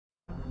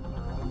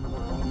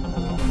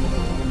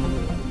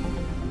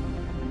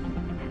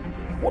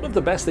One of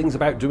the best things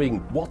about doing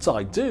what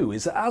I do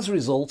is that as a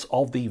result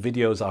of the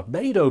videos I've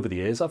made over the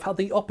years, I've had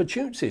the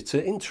opportunity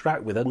to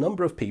interact with a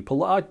number of people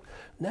that I'd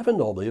never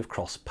normally have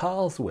crossed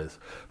paths with.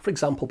 For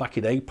example, back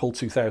in April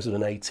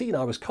 2018,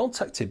 I was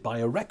contacted by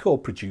a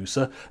record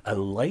producer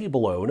and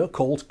label owner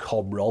called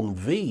Techmoan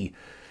V.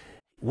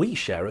 We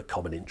share a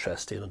common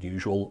interest in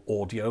unusual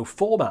audio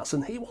formats,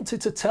 and he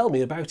wanted to tell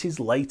me about his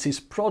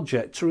latest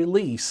project to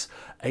release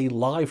a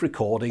live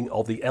recording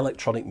of the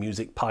electronic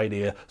music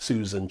pioneer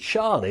Suzanne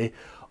Ciani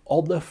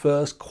on the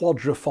first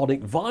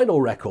quadraphonic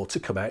vinyl record to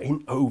come out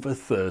in over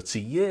 30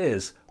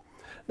 years.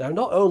 Now,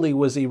 not only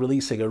was he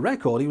releasing a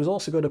record, he was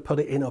also going to put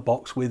it in a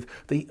box with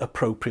the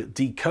appropriate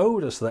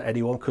decoder so that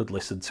anyone could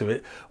listen to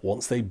it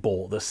once they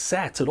bought the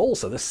set. And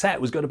also, the set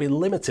was going to be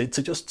limited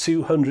to just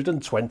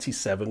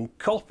 227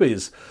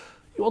 copies.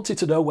 He wanted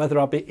to know whether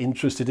I'd be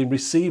interested in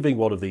receiving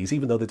one of these,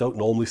 even though they don't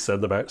normally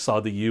send them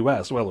outside the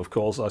US. Well, of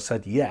course, I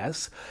said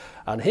yes.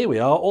 And here we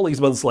are, all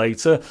these months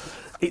later,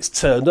 it's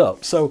turned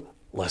up. So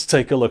let's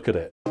take a look at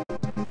it.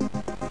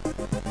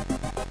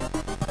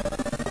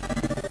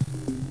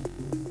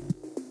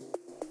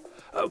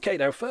 Okay,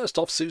 now first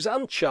off,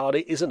 Suzanne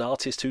Ciani is an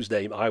artist whose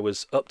name I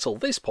was up till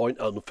this point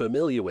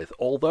unfamiliar with,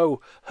 although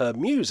her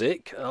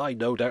music I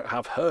no doubt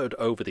have heard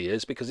over the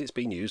years because it's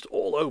been used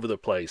all over the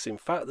place. In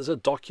fact, there's a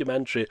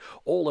documentary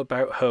all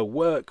about her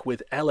work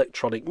with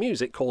electronic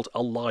music called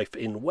A Life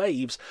in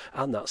Waves,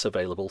 and that's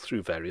available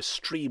through various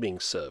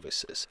streaming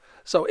services.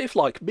 So if,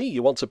 like me,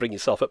 you want to bring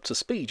yourself up to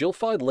speed, you'll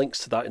find links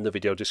to that in the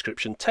video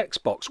description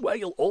text box, where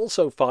you'll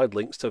also find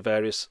links to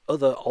various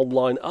other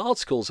online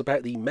articles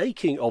about the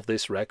making of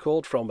this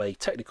record from a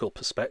technical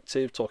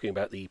perspective, talking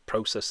about the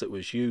process that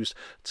was used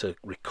to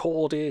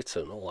record it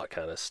and all that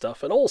kind of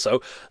stuff. And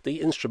also,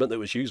 the instrument that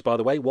was used, by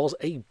the way, was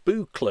a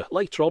boucle.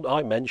 Later on,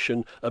 I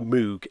mention a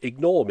Moog.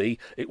 Ignore me.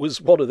 It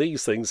was one of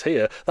these things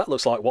here. That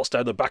looks like what's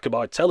down the back of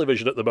my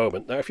television at the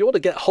moment. Now, if you want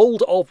to get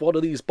hold of one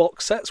of these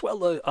box sets, well,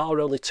 there are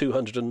only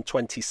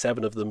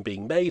 227 of them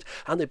being made,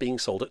 and they're being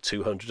sold at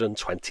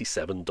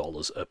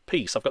 $227 a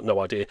piece. I've got no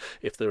idea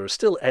if there are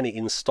still any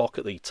in stock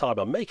at the time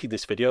I'm making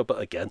this video,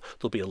 but again,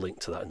 there'll be a link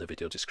to that in the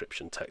video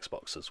description text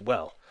box as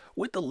well.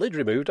 With the lid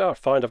removed, I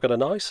find I've got a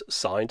nice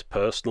signed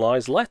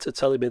personalised letter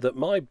telling me that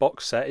my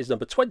box set is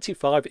number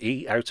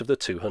 25E out of the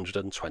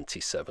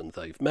 227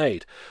 they've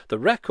made. The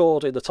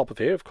record in the top of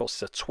here, of course,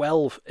 is a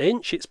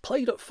 12-inch. It's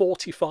played at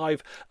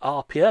 45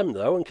 RPM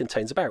though, and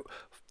contains about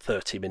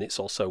 30 minutes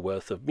or so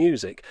worth of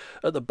music.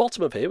 At the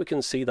bottom of here we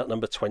can see that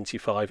number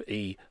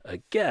 25E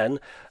again,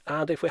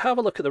 and if we have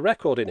a look at the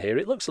record in here,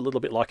 it looks a little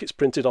bit like it's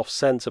printed off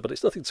centre, but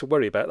it's nothing to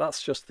worry about.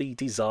 That's just the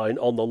design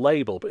on the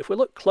label. But if we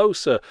look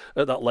closer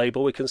at that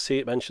label, we can see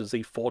it mentions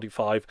the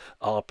 45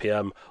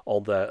 RPM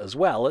on there as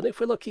well. And if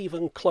we look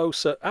even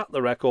closer at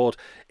the record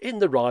in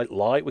the right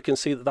light, we can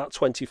see that that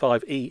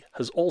 25E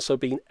has also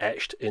been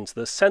etched into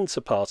the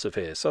centre part of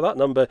here. So that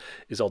number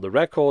is on the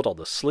record, on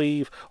the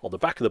sleeve, on the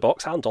back of the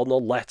box, and on the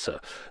left.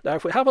 Now,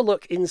 if we have a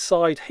look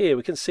inside here,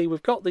 we can see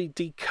we've got the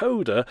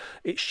decoder.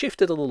 It's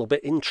shifted a little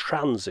bit in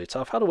transit.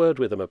 I've had a word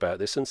with them about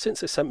this, and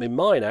since they sent me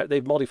mine out,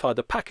 they've modified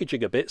the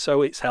packaging a bit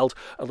so it's held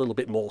a little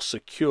bit more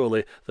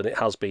securely than it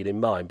has been in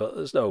mine, but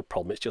there's no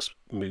problem. It's just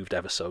moved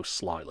ever so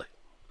slightly.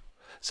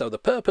 So the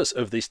purpose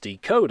of this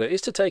decoder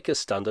is to take a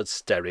standard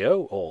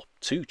stereo or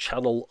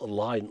 2-channel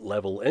line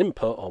level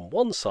input on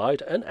one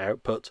side and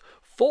output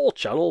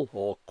 4-channel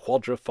or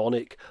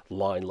quadraphonic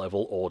line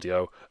level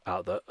audio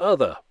at the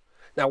other.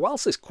 Now,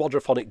 whilst this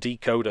quadraphonic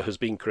decoder has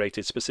been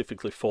created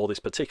specifically for this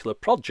particular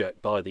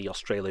project by the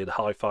Australian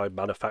hi-fi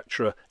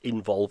manufacturer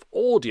Involve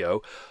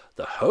Audio,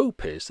 the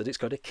hope is that it's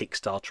going to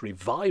kickstart a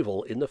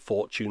revival in the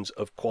fortunes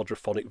of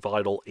quadraphonic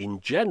vinyl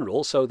in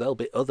general, so there'll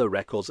be other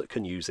records that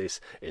can use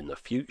this in the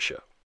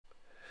future.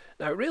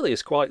 Now, it really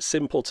is quite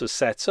simple to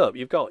set up.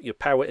 You've got your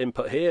power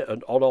input here,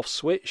 an on-off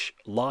switch,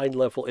 line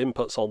level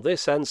inputs on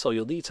this end, so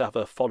you'll need to have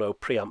a phono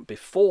preamp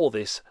before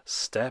this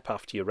step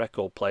after your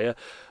record player.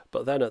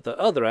 But then at the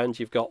other end,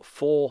 you've got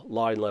 4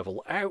 line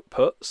level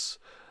outputs,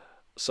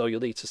 so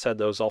you'll need to send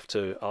those off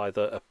to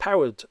either a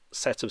powered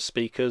set of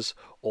speakers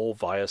or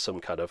via some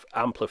kind of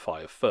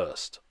amplifier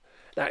first.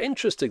 Now,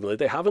 interestingly,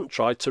 they haven't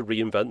tried to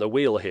reinvent the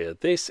wheel here.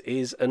 This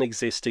is an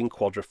existing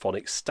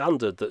quadraphonic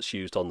standard that's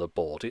used on the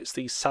board. It's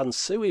the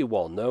Sansui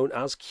one, known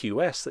as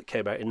QS, that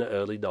came out in the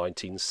early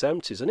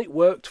 1970s, and it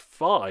worked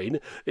fine.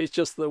 It's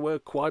just there were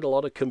quite a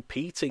lot of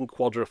competing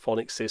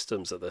quadraphonic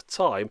systems at the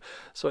time,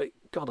 so it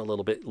got a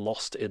little bit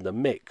lost in the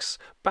mix.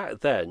 Back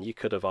then, you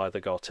could have either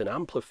got an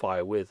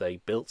amplifier with a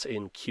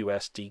built-in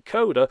QS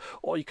decoder,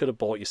 or you could have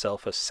bought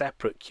yourself a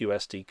separate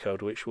QS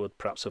decoder which would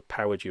perhaps have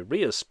powered your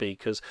rear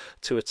speakers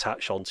to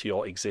attach onto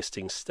your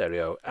existing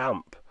stereo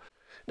amp.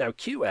 Now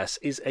QS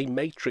is a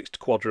matrixed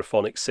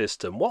quadraphonic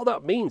system. What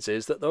that means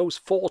is that those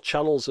 4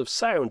 channels of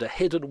sound are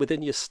hidden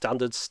within your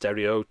standard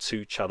stereo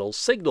 2-channel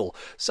signal.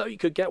 So you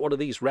could get one of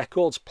these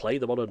records, play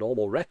them on a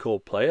normal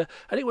record player,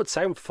 and it would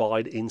sound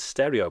fine in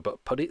stereo,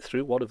 but put it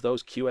through one of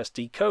those QS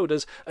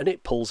decoders and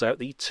it pulls out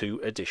the 2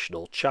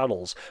 additional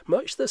channels,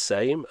 much the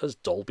same as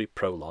Dolby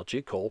Pro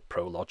Logic or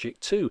Pro Logic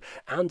 2.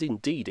 And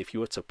indeed, if you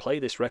were to play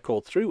this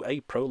record through a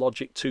Pro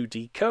Logic 2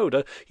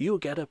 decoder, you'll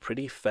get a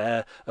pretty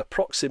fair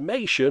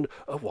approximation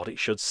of what it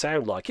should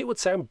sound like. It would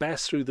sound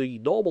best through the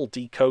normal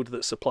decoder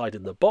that's supplied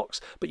in the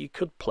box, but you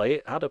could play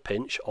it at a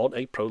pinch on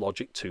a Pro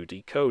Logic 2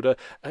 decoder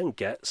and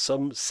get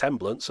some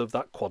semblance of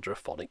that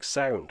quadraphonic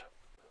sound.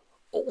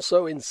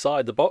 Also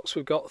inside the box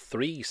we've got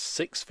 3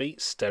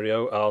 6-feet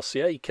stereo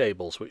RCA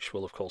cables, which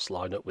will of course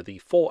line up with the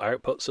 4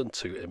 outputs and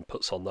 2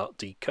 inputs on that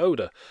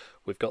decoder.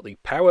 We've got the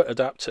power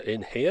adapter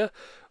in here,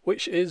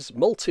 which is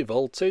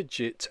multi-voltage.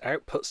 It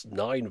outputs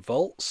 9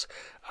 volts,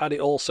 and it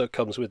also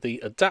comes with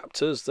the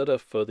adapters that are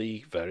for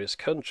the various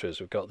countries.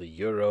 We've got the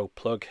Euro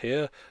plug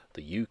here,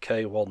 the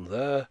UK one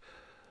there,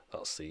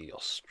 that's the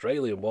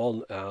Australian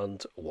one,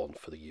 and one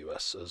for the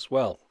US as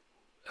well.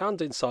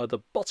 And inside the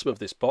bottom of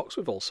this box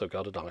we've also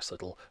got a nice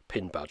little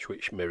pin badge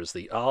which mirrors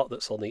the art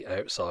that's on the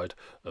outside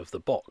of the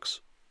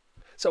box.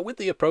 So with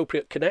the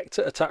appropriate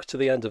connector attached to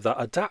the end of that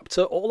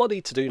adapter, all I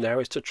need to do now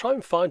is to try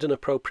and find an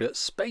appropriate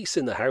space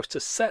in the house to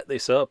set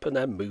this up and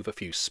then move a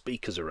few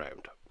speakers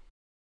around.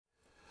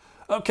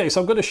 Okay,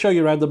 so I'm going to show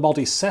you around the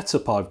modest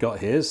setup I've got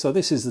here. So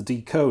this is the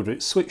decoder.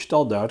 It's switched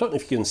on now. I don't know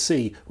if you can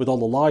see with all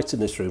the light in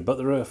this room, but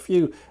there are a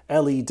few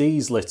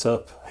LEDs lit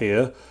up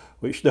here,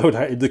 which no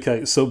doubt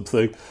indicates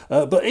something.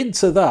 But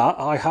into that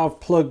I have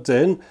plugged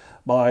in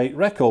my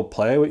record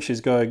player, which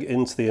is going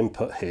into the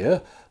input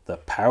here, the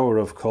power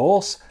of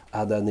course,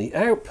 and then the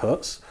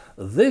outputs.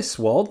 This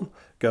one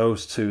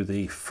goes to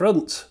the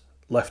front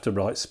left and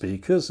right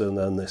speakers, and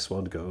then this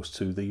one goes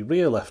to the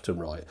rear left and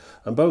right.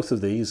 And both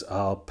of these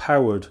are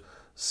powered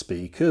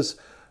speakers.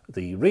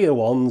 The rear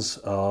ones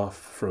are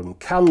from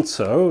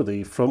Canto,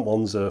 the front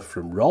ones are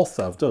from Roth.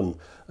 I've done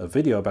a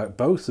video about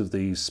both of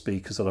these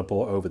speakers that I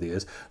bought over the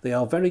years. They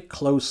are very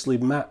closely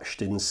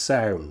matched in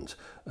sound.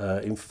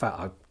 In fact,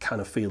 I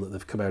kind of feel that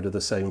they've come out of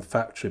the same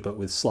factory but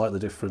with slightly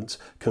different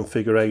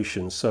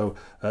configurations. So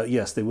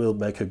yes, they will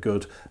make a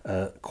good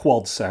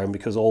quad sound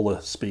because all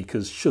the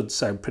speakers should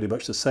sound pretty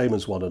much the same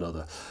as one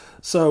another.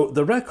 So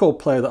the record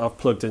player that I've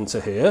plugged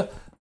into here,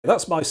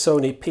 that's my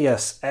Sony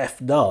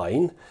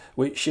PS-F9,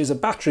 which is a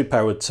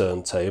battery-powered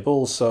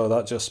turntable, so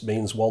that just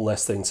means one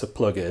less thing to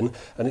plug in.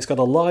 And it's got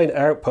a line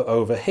output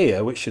over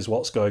here, which is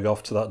what's going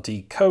off to that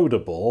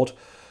decoder board.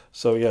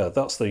 So yeah,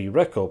 that's the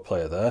record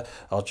player there.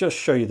 I'll just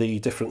show you the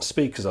different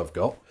speakers I've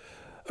got.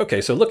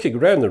 Okay, so looking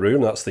around the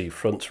room, that's the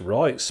front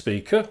right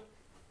speaker,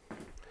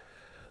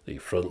 the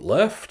front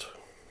left,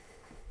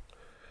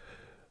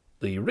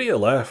 the rear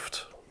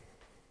left,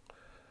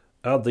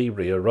 and the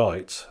rear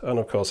right. And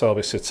of course I'll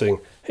be sitting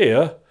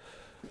here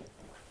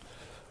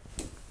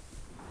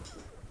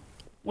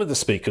with the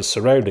speakers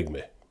surrounding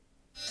me.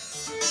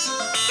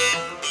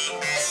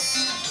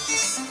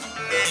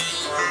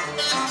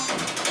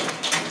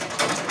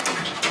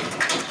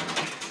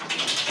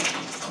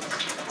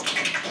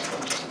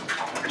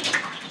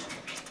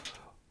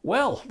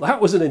 Well,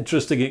 that was an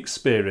interesting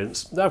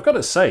experience. Now I've got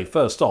to say,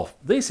 first off,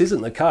 this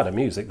isn't the kind of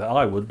music that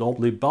I would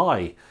normally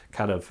buy.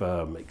 Kind of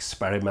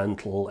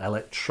experimental,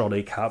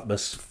 electronic,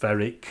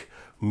 atmospheric,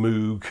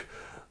 moog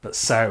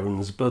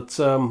sounds, but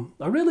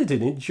I really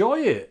did enjoy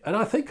it. And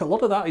I think a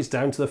lot of that is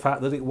down to the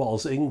fact that it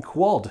was in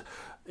quad.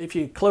 If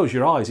you close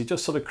your eyes, it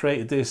just sort of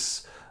created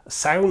this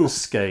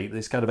soundscape,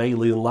 this kind of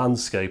alien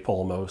landscape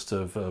almost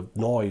of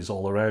noise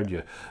all around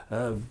you.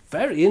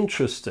 Very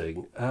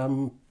interesting.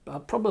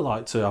 I'd probably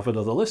like to have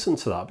another listen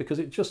to that because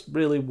it just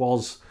really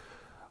was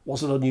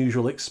an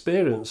unusual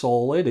experience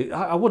all in it.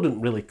 I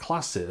wouldn't really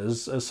class it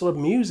as sort of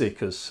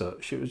music as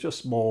such. It was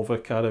just more of a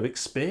kind of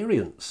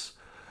experience.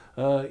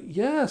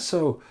 Yeah,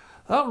 so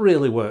that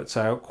really worked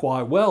out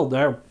quite well.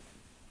 Now,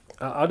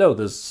 I know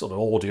there's sort of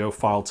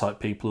audiophile type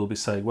people who'll be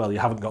saying, well, you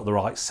haven't got the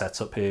right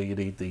setup here, you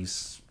need these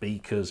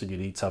speakers and you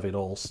need to have it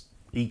all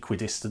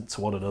equidistant to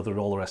one another and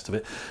all the rest of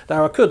it.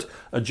 Now I could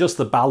adjust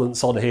the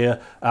balance on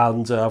here,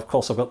 and of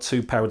course I've got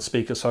 2 powered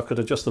speakers, so I could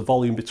adjust the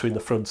volume between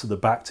the front and the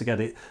back to get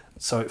it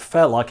so it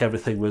felt like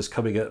everything was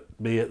coming at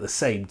me at the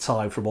same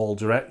time from all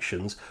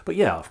directions. But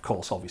yeah, of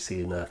course,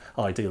 obviously in an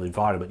ideal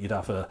environment you'd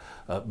have a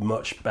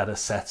much better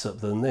setup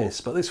than this,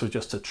 but this was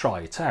just to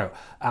try it out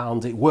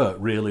and it worked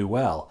really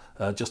well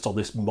just on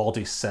this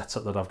modest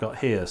setup that I've got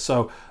here.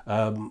 So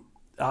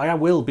I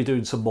will be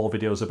doing some more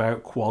videos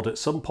about quad at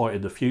some point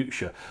in the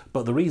future,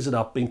 but the reason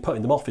I've been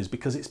putting them off is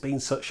because it's been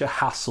such a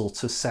hassle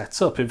to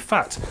set up. In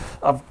fact,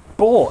 I've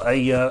bought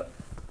a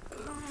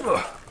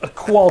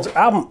quad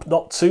amp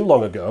not too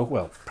long ago,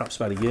 well, perhaps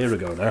about a year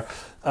ago now,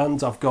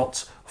 and I've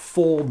got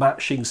 4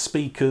 matching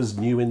speakers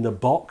new in the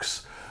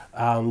box,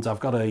 and I've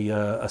got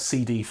a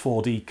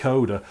CD4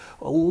 decoder,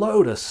 a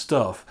load of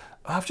stuff,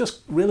 I've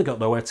just really got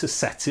nowhere to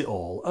set it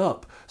all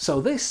up. So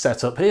this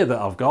setup here that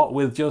I've got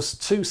with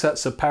just 2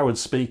 sets of powered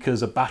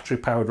speakers, a battery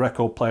powered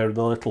record player and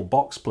a little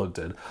box plugged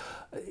in,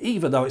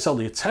 even though it's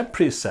only a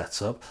temporary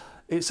setup,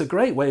 it's a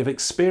great way of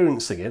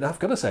experiencing it. I've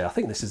got to say, I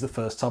think this is the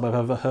first time I've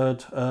ever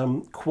heard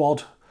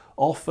quad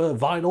off a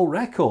vinyl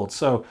record,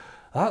 so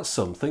that's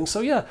something. So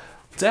yeah,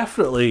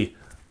 definitely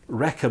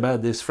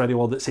recommend this for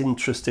anyone that's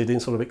interested in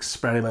sort of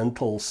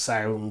experimental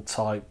sound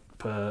type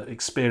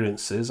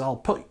experiences. I'll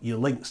put your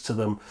links to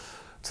them,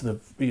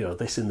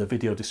 this in the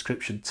video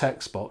description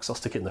text box. I'll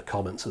stick it in the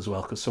comments as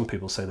well, because some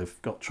people say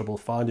they've got trouble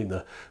finding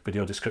the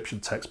video description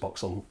text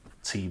box on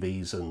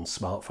TVs and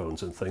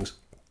smartphones and things.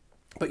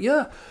 But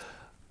yeah,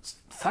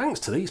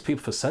 thanks to these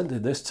people for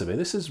sending this to me.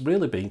 This has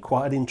really been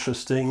quite an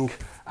interesting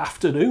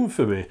afternoon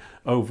for me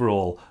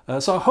overall.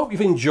 So I hope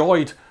you've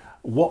enjoyed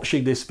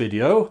watching this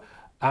video.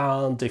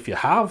 And if you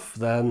have,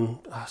 then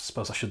I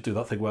suppose I should do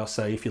that thing where I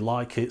say, if you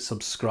like it,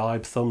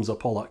 subscribe, thumbs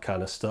up, all that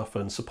kind of stuff,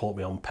 and support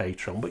me on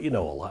Patreon. But you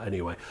know all that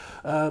anyway.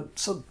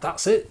 So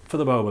that's it for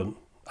the moment.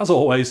 As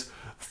always,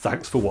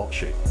 thanks for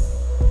watching.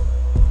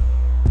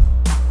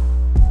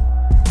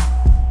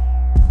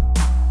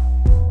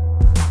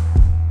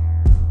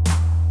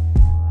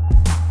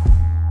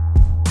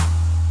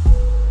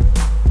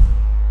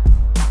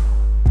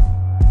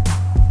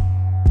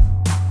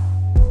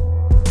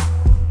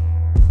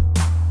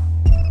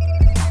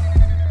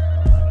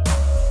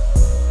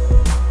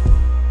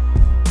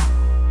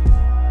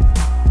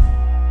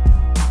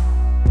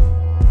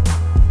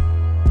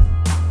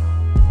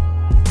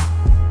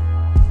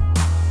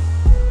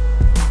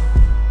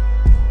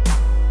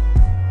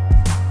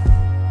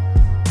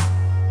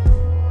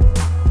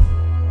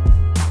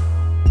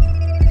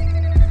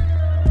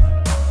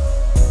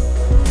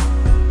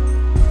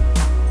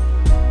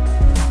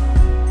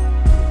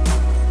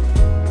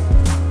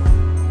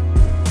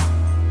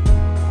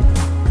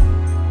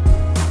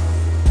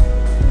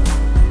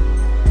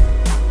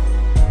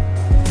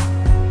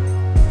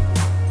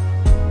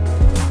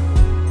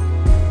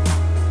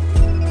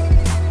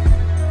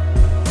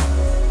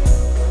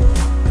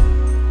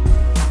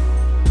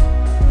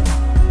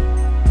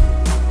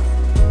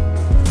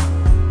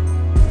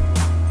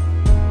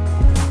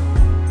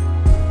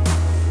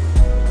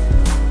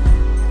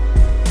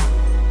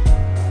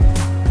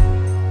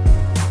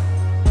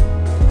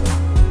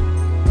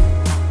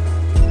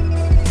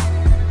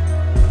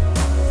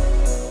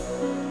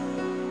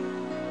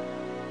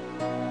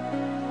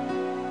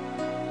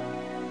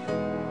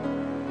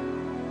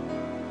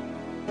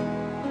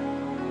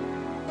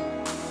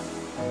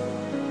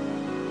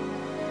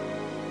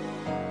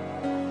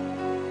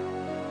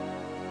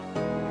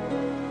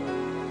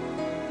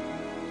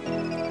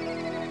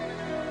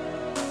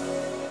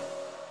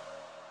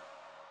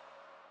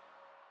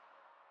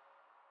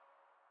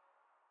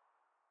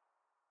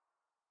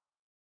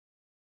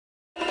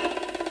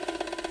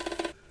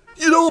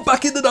 You know,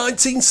 back in the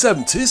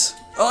 1970s,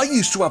 I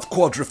used to have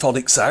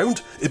quadraphonic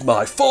sound in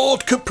my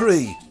Ford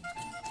Capri.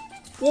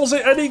 Was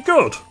it any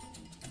good?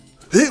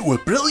 It were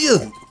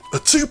brilliant. A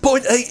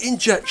 2.8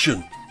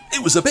 injection.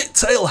 It was a bit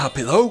tail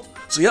happy though,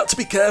 so you had to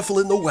be careful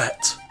in the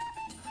wet.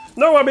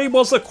 No, I mean,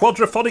 was the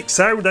quadraphonic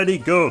sound any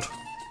good?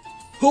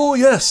 Oh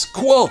yes,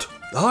 quad.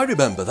 I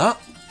remember that.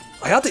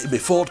 I had it in my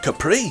Ford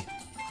Capri.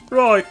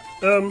 Right,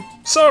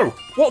 so,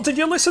 what did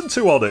you listen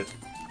to on it?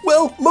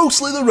 Well,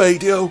 mostly the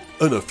radio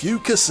and a few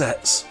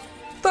cassettes.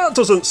 That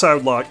doesn't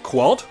sound like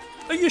quad.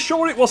 Are you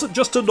sure it wasn't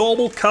just a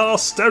normal car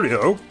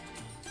stereo?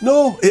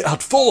 No, it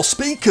had 4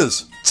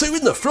 speakers, 2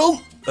 in the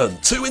front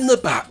and 2 in the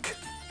back.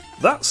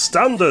 That's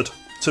standard.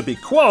 To be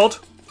quad,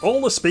 all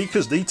the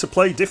speakers need to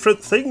play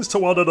different things to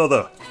one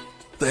another.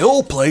 They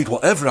all played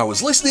whatever I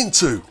was listening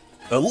to,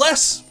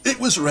 unless it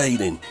was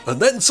raining, and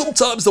then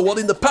sometimes the one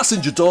in the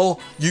passenger door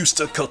used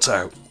to cut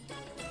out.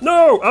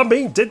 No, I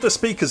mean, did the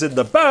speakers in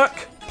the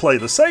back play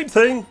the same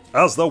thing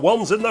as the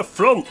ones in the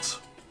front?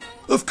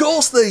 Of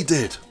course they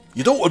did.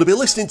 You don't want to be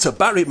listening to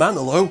Barry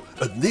Manilow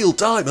and Neil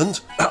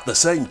Diamond at the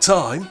same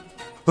time.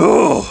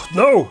 Oh,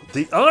 no.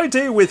 The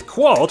idea with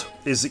quad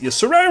is that you're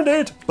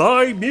surrounded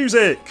by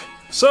music.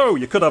 So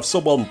you could have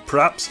someone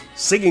perhaps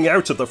singing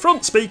out of the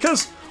front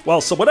speakers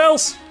while someone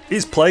else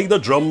is playing the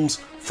drums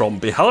from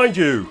behind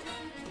you.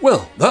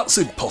 Well, that's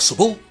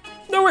impossible.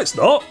 No, it's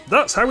not.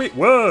 That's how it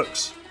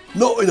works.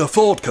 Not in a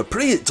Ford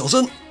Capri it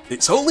doesn't.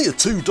 It's only a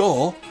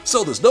 2-door,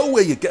 so there's no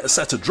way you'd get a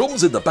set of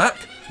drums in the back,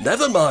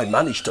 never mind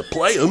manage to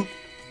play them.